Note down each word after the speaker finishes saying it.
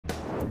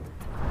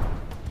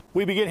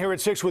We begin here at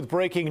 6 with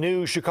breaking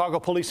news. Chicago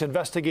police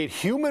investigate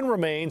human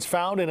remains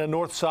found in a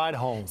North Side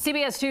home.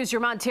 CBS 2's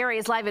Jermont Terry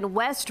is live in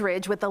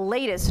Westridge with the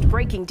latest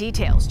breaking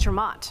details.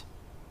 Jermont.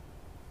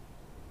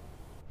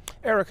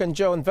 Eric and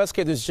Joe,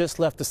 investigators just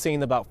left the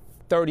scene about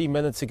 30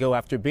 minutes ago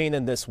after being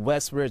in this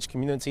Westridge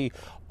community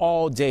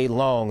all day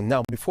long.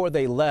 Now, before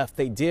they left,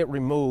 they did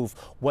remove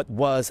what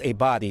was a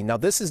body. Now,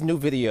 this is new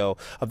video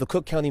of the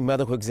Cook County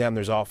Medical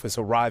Examiner's Office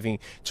arriving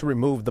to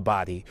remove the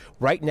body.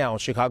 Right now,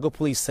 Chicago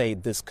police say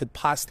this could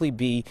possibly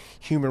be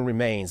human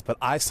remains, but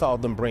I saw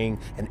them bring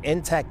an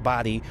intact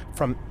body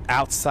from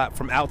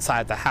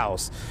outside the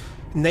house.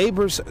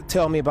 Neighbors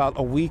tell me about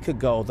a week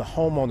ago the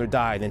homeowner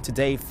died, and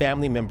today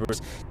family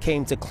members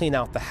came to clean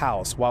out the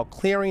house. While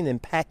clearing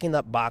and packing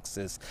up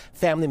boxes,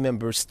 family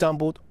members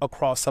stumbled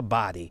across a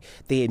body.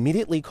 They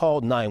immediately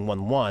called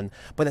 911,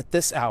 but at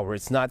this hour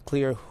it's not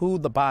clear who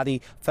the body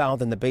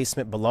found in the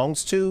basement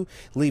belongs to,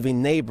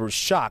 leaving neighbors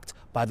shocked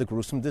by the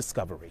gruesome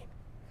discovery.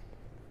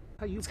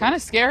 It's kind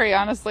of scary,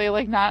 honestly,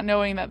 like not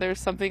knowing that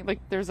there's something, like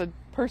there's a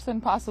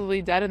person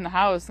possibly dead in the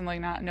house, and like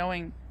not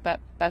knowing that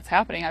that's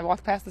happening. I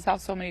walked past this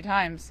house so many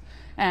times,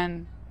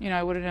 and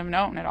I wouldn't have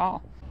known at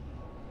all.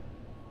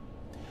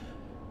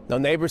 Now,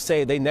 neighbors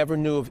say they never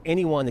knew of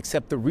anyone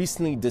except the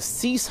recently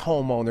deceased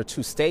homeowner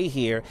to stay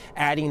here,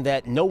 adding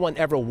that no one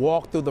ever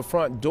walked through the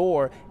front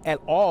door at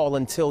all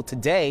until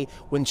today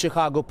when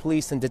Chicago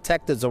police and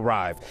detectives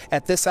arrived.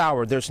 At this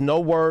hour, there's no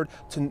word.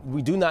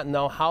 We do not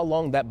know how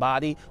long that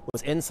body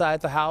was inside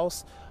the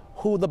house,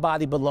 who the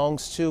body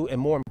belongs to,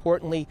 and more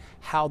importantly,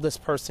 how this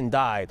person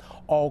died.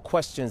 All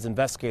questions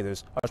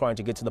investigators are trying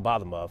to get to the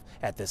bottom of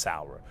at this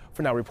hour.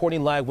 For now,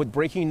 reporting live with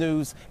breaking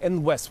news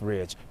in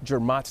Westridge,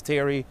 Jermont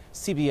Terry,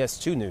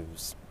 CBS 2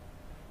 News.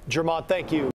 Jermont, thank you.